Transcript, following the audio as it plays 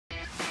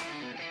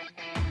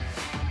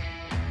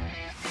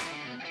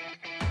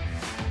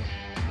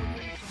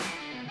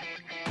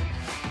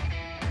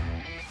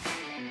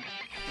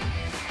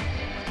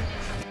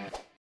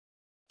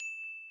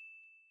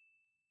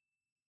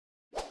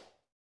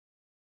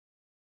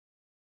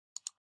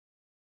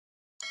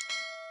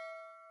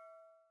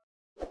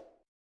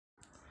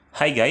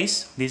Hi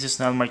guys, this is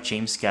nelmark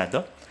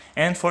Gado,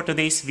 and for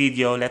today's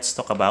video, let's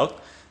talk about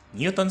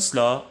Newton's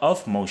law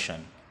of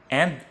motion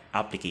and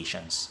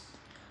applications.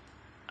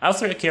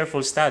 After a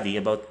careful study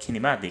about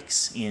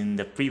kinematics in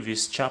the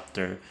previous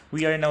chapter,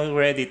 we are now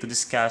ready to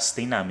discuss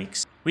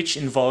dynamics, which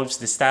involves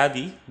the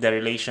study, the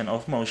relation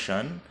of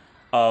motion,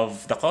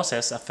 of the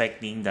causes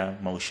affecting the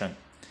motion.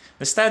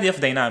 The study of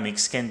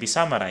dynamics can be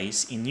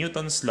summarized in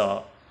Newton's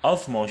law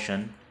of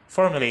motion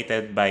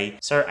formulated by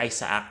Sir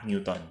Isaac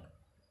Newton.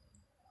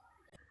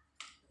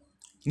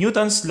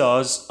 Newton's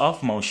laws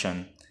of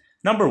motion.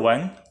 Number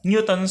one,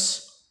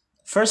 Newton's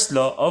first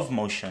law of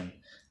motion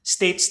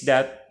states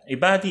that a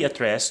body at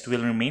rest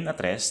will remain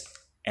at rest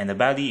and a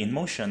body in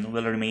motion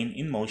will remain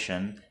in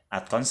motion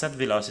at constant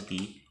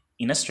velocity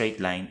in a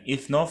straight line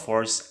if no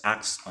force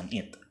acts on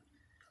it.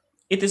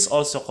 It is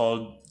also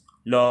called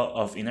law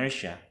of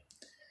inertia.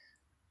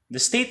 The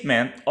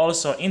statement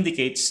also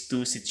indicates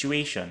two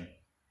situations: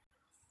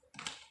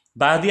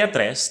 body at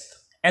rest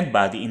and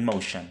body in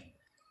motion.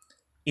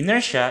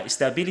 Inertia is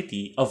the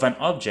ability of an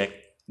object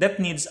that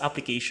needs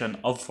application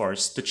of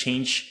force to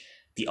change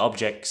the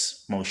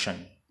object's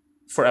motion.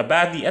 For a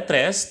body at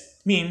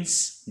rest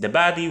means the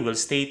body will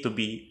stay to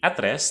be at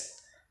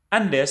rest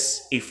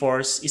unless a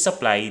force is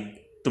applied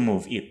to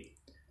move it.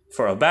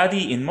 For a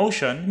body in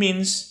motion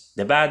means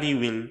the body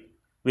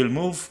will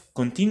move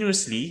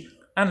continuously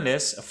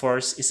unless a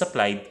force is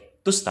applied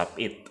to stop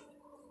it.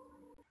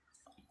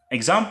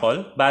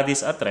 Example,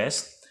 bodies at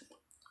rest,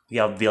 we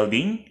have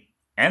building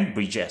and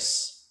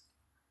bridges.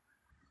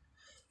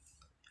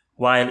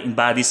 While in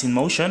bodies in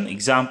motion,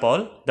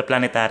 example, the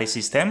planetary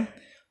system,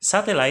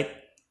 satellite,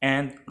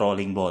 and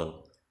rolling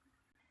ball.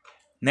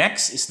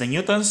 Next is the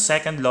Newton's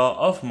second law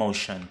of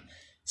motion.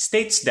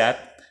 States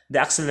that the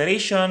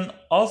acceleration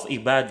of a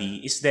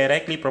body is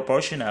directly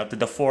proportional to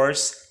the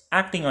force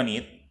acting on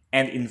it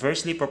and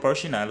inversely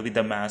proportional with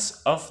the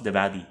mass of the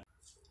body.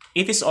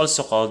 It is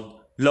also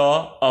called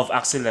law of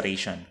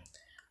acceleration.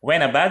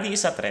 When a body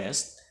is at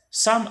rest,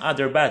 some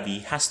other body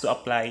has to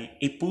apply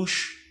a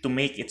push to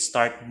make it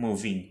start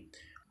moving.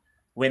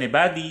 When a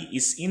body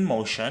is in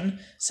motion,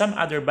 some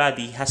other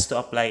body has to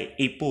apply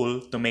a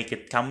pull to make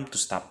it come to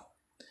stop.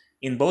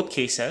 In both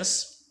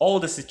cases,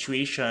 all the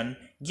situation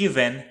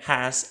given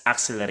has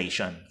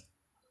acceleration.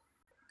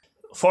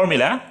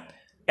 Formula: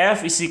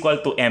 F is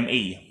equal to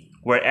ma,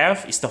 where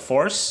F is the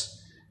force,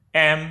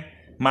 m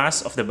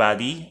mass of the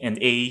body, and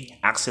a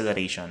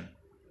acceleration.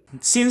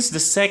 Since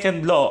the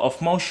second law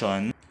of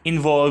motion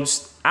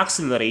involves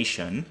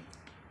acceleration,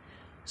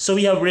 so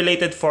we have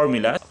related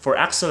formula. For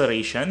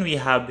acceleration,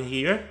 we have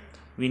here,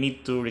 we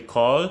need to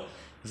recall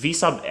V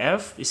sub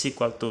F is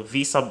equal to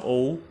V sub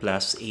O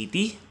plus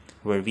AT,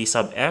 where V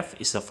sub F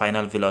is the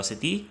final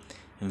velocity,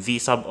 and V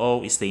sub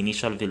O is the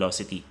initial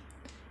velocity.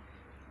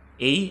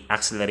 A,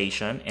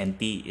 acceleration, and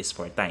T is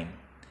for time.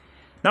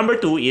 Number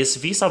 2 is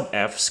V sub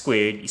F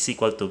squared is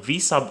equal to V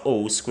sub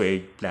O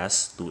squared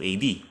plus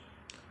 2AD,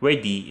 where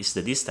D is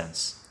the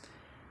distance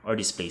or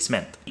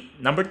displacement.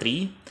 Number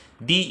 3,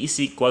 D is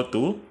equal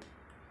to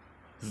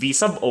V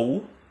sub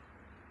O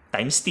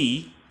times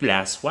T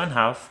plus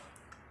 1/2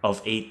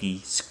 of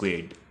AT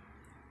squared.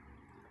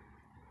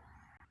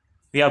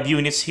 We have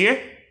units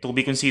here to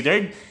be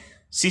considered.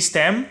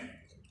 System,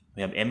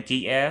 we have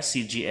MKS,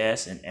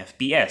 CGS, and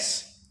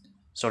FPS.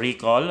 So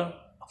recall,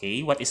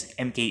 okay, what is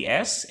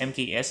MKS?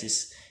 MKS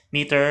is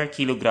meter,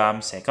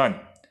 kilogram, second.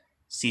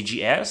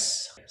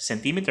 CGS,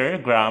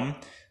 centimeter, gram,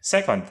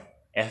 second.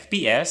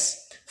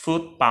 FPS,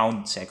 foot,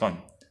 pound,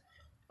 second.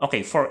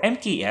 Okay, for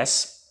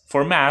MKS,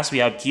 for mass, we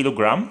have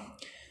kilogram,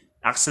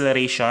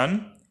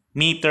 acceleration,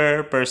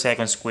 meter per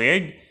second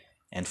squared,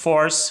 and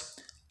force,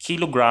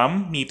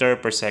 kilogram meter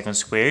per second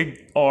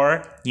squared,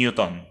 or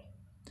Newton.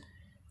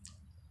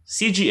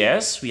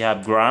 CGS, we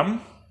have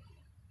gram,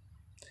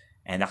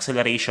 and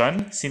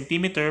acceleration,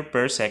 centimeter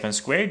per second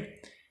squared,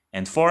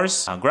 and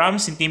force, gram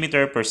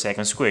centimeter per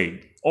second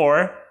squared,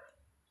 or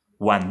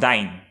 1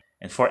 dyne.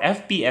 And for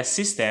FPS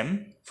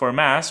system, for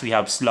mass, we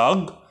have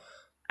slug,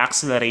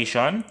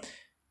 acceleration,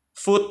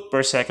 foot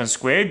per second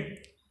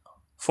squared,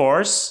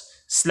 force,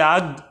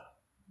 slug,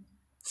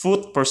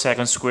 foot per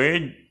second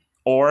squared,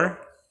 or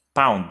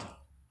pound.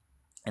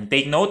 And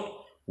take note,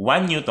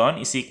 1 Newton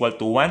is equal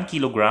to 1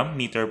 kilogram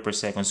meter per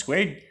second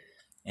squared,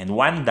 and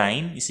 1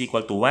 dyne is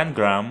equal to 1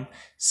 gram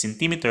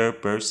centimeter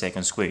per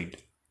second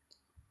squared.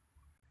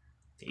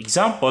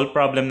 Example,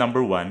 problem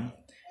number 1.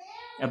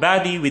 A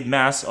body with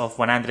mass of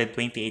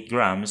 128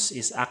 grams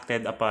is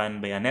acted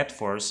upon by a net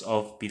force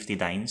of 50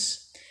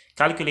 dynes.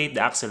 Calculate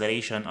the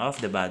acceleration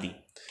of the body.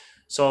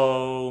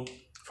 So,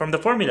 from the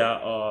formula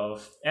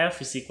of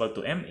F is equal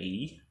to ma,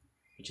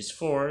 which is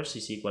force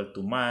is equal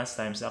to mass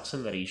times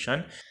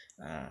acceleration,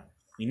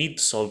 we need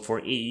to solve for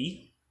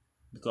A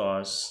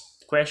because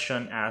the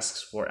question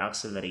asks for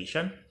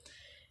acceleration.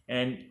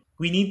 And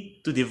we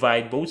need to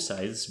divide both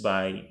sides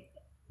by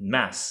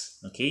mass,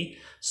 okay?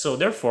 So,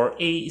 therefore,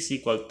 A is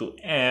equal to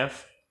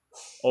F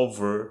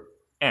over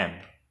m,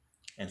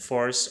 and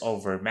force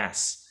over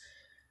mass.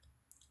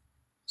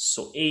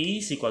 So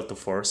A is equal to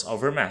force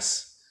over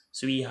mass.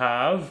 So we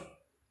have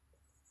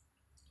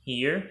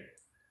here,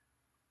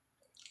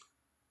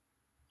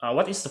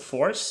 what is the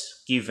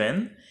force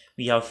given?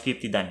 We have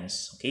 50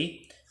 dynes,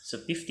 okay? So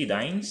 50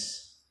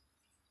 dynes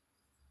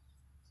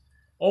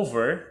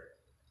over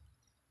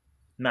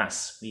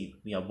mass, we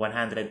have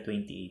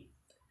 128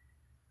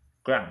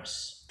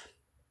 grams.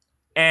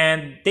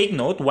 And take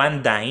note,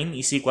 1 dyne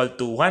is equal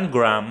to 1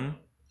 gram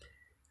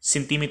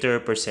centimeter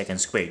per second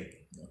squared,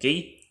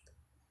 okay?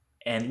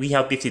 And we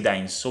have 50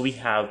 dynes, so we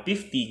have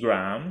 50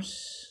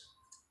 grams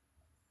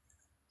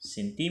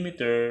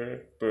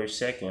centimeter per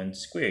second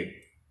squared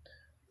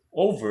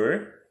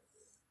over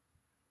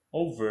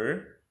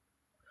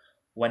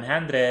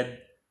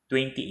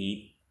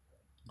 128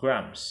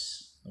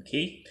 grams,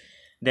 okay?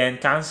 Then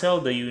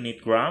cancel the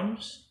unit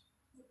grams,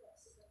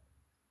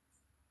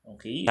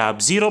 okay? We have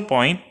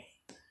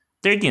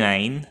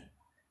 0.39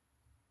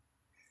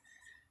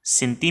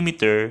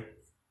 centimeter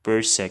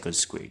per second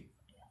squared.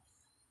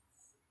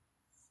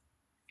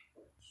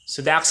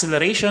 So the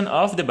acceleration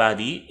of the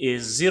body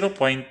is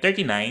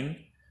 0.39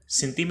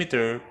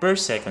 centimeter per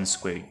second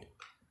squared.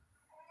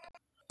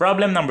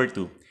 Problem number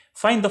 2.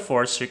 Find the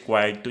force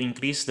required to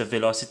increase the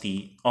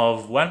velocity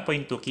of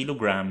 1.2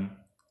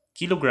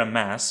 kilogram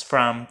mass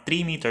from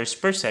 3 meters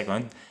per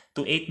second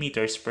to 8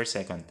 meters per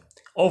second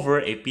over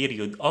a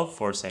period of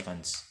 4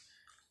 seconds.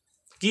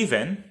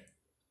 Given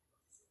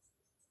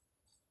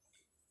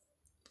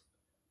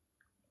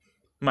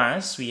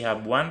mass, we have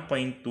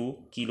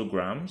 1.2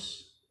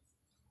 kilograms,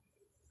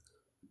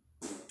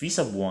 v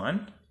sub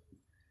 1,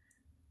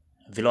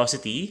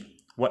 velocity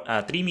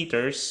 3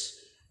 meters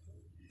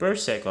per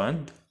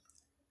second,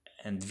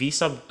 and v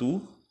sub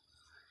 2,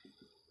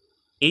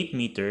 8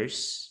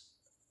 meters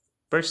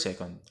per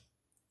second.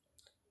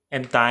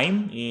 And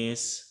time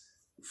is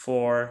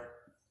 4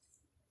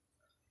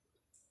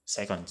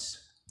 seconds.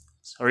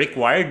 So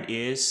required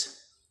is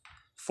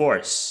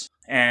force.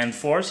 And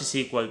force is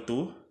equal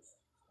to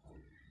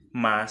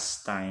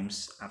mass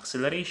times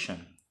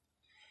acceleration.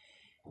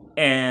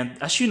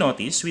 And as you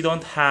notice, we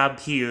don't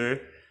have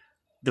here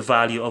the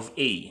value of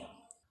A.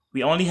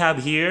 We only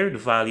have here the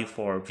value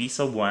for v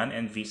sub 1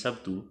 and v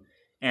sub 2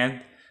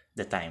 and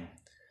the time.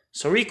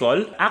 So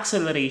recall,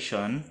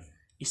 acceleration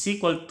is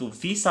equal to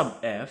v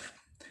sub f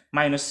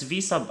minus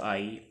v sub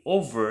I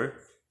over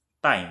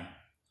time.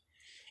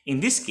 In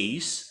this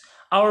case,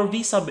 our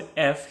v sub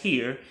f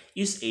here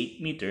is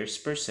 8 meters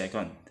per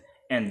second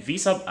and v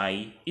sub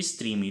I is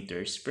 3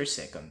 meters per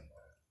second.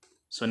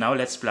 So now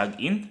let's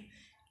plug in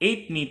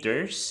 8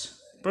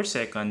 meters per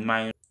second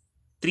minus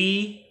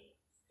 3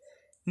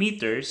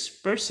 meters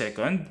per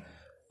second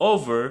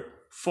over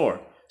 4.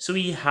 So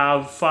we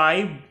have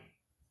 5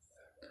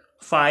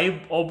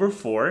 over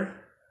 4,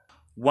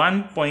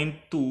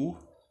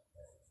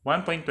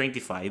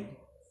 1.25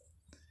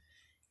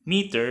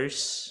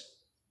 meters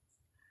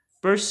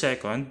per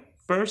second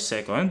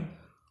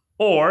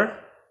or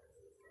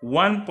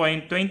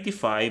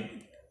 1.25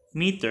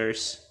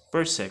 meters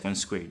per second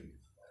squared.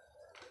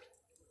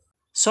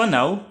 So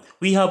now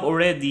we have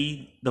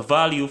already the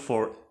value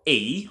for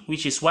A,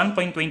 which is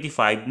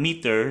 1.25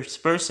 meters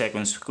per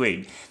second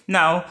squared.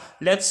 Now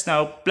let's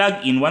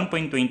plug in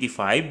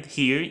 1.25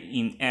 here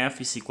in F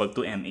is equal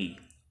to MA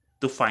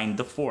to find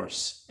the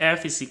force.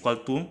 F is equal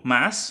to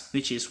mass,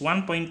 which is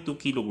 1.2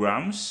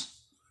 kilograms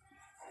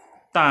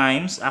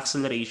times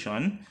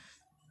acceleration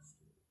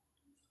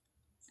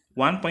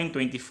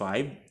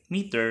 1.25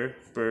 meter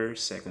per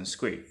second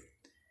squared.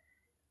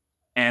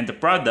 And the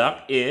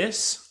product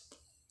is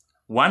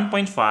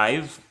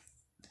 1.5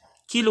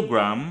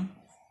 kilogram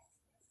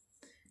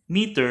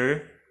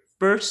meter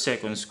per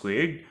second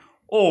squared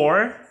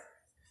or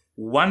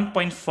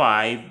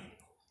 1.5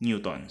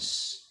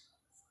 newtons.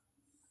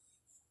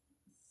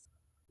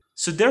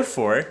 So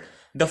therefore,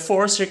 the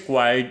force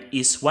required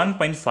is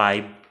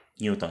 1.5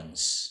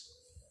 newtons.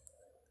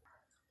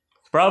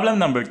 Problem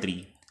number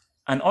 3.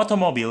 An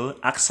automobile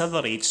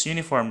accelerates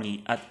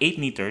uniformly at 8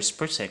 meters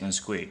per second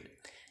squared.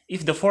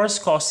 If the force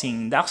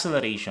causing the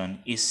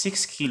acceleration is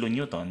 6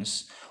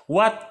 kilonewtons,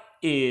 what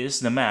is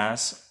the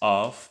mass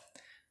of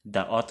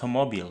the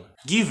automobile?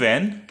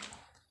 Given,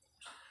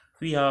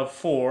 we have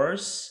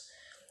force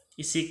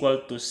is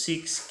equal to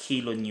 6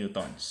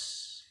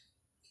 kilonewtons.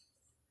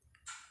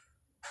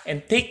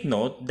 And take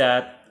note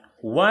that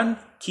 1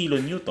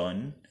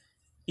 kilonewton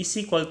is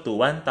equal to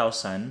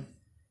 1,000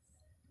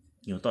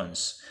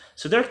 newtons.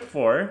 So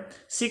therefore,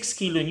 6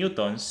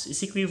 kilonewtons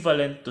is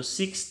equivalent to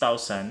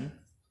 6,000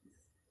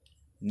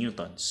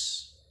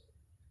 newtons.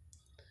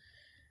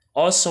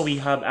 Also, we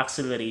have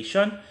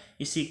acceleration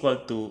is equal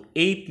to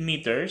 8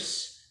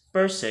 meters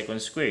per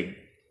second squared.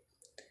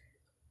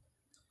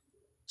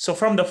 So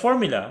from the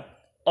formula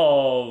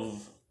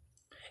of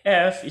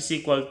F is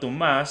equal to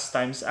mass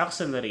times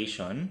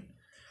acceleration,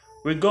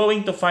 we're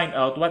going to find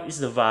out what is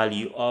the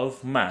value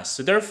of mass.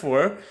 So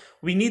therefore,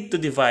 we need to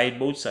divide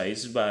both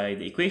sides by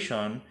the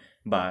equation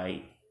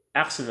by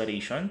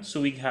acceleration.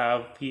 So we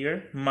have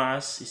here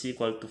mass is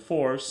equal to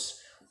force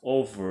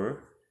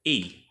over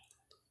A,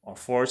 or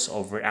force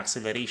over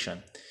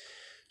acceleration.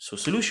 So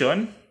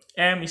solution,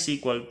 M is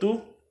equal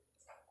to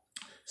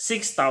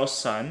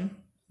 6,000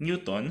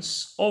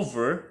 newtons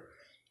over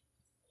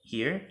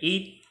here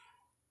 8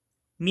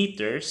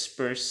 meters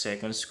per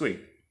second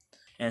squared.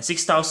 And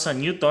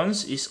 6,000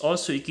 newtons is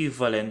also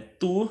equivalent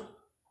to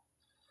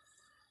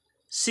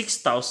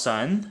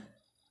 6,000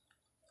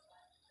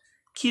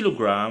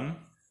 kilogram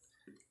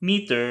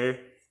meter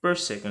per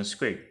second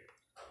squared,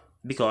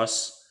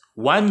 because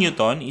 1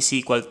 newton is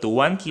equal to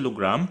 1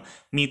 kilogram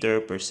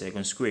meter per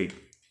second squared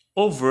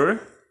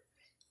over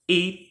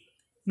 8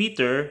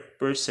 meter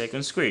per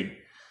second squared.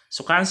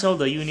 So cancel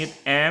the unit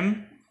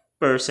m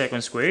per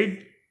second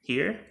squared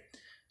here.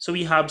 So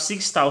we have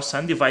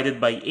 6,000 divided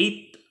by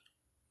 8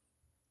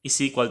 is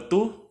equal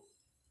to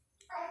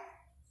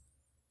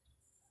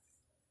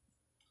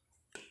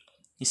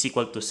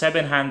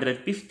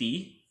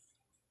 750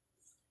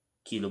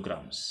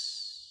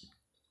 kilograms.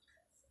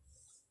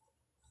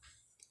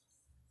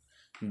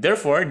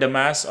 Therefore, the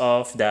mass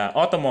of the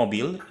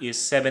automobile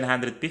is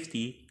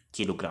 750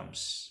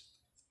 kilograms.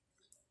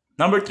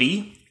 Number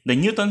 3, the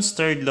Newton's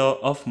third law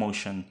of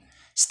motion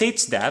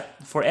states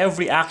that for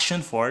every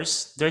action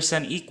force, there's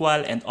an equal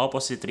and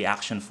opposite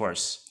reaction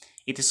force.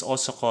 It is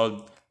also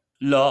called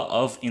law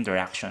of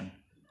interaction.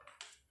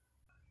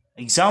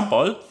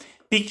 Example,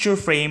 picture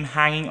frame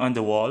hanging on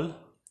the wall,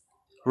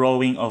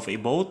 rowing of a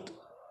boat,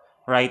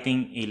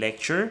 writing a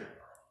lecture,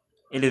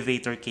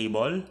 elevator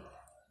cable,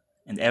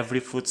 and every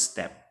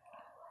footstep.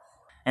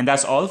 And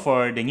that's all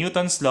for the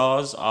Newton's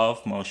laws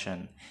of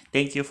motion.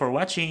 Thank you for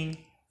watching.